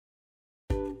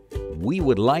we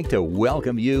would like to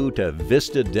welcome you to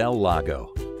Vista del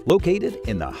Lago. Located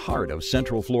in the heart of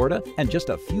Central Florida and just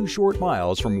a few short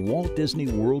miles from Walt Disney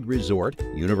World Resort,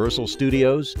 Universal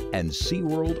Studios, and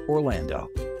SeaWorld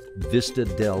Orlando. Vista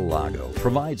del Lago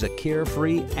provides a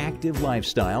carefree, active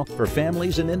lifestyle for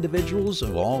families and individuals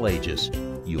of all ages.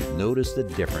 You'll notice the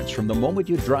difference from the moment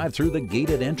you drive through the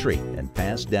gated entry and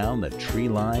pass down the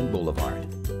tree-lined boulevard.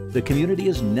 The community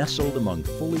is nestled among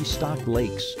fully stocked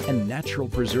lakes and natural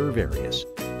preserve areas.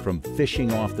 From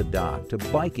fishing off the dock to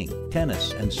biking,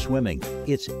 tennis, and swimming,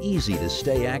 it's easy to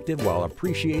stay active while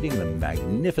appreciating the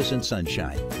magnificent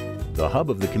sunshine. The hub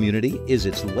of the community is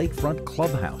its lakefront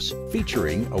clubhouse,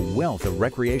 featuring a wealth of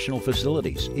recreational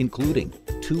facilities, including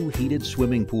 2 heated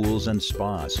swimming pools and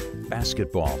spas,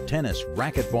 basketball, tennis,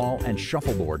 racquetball, and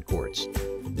shuffleboard courts,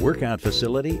 workout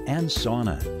facility and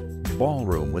sauna,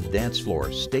 ballroom with dance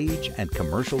floor, stage, and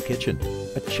commercial kitchen,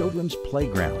 a children's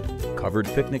playground, covered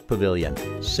picnic pavilion,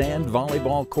 sand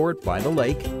volleyball court by the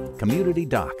lake, community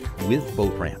dock with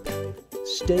boat ramp.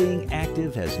 Staying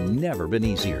active has never been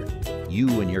easier.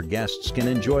 You and your guests can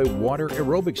enjoy water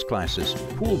aerobics classes,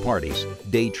 pool parties,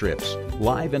 day trips,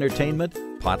 live entertainment,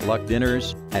 potluck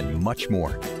dinners, and much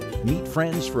more. Meet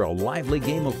friends for a lively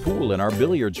game of pool in our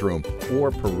billiards room,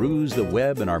 or peruse the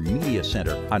web in our media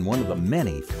center on one of the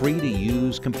many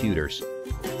free-to-use computers.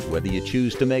 Whether you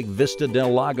choose to make Vista del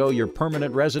Lago your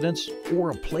permanent residence or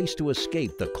a place to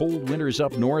escape the cold winters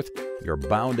up north, you're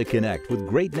bound to connect with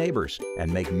great neighbors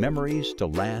and make memories to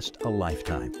last a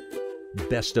lifetime.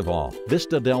 Best of all,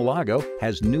 Vista del Lago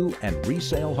has new and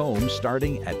resale homes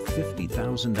starting at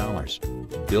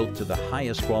 $50,000. Built to the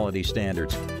highest quality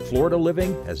standards, Florida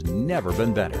living has never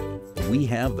been better. We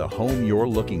have the home you're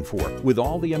looking for, with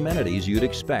all the amenities you'd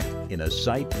expect in a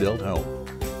site-built home.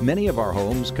 Many of our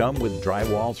homes come with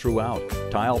drywall throughout,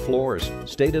 tile floors,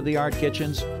 state-of-the-art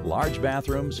kitchens, large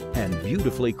bathrooms, and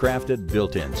beautifully crafted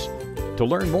built-ins. To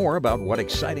learn more about what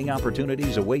exciting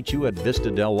opportunities await you at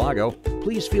Vista del Lago,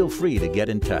 please feel free to get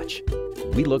in touch.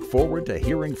 We look forward to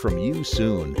hearing from you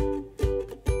soon.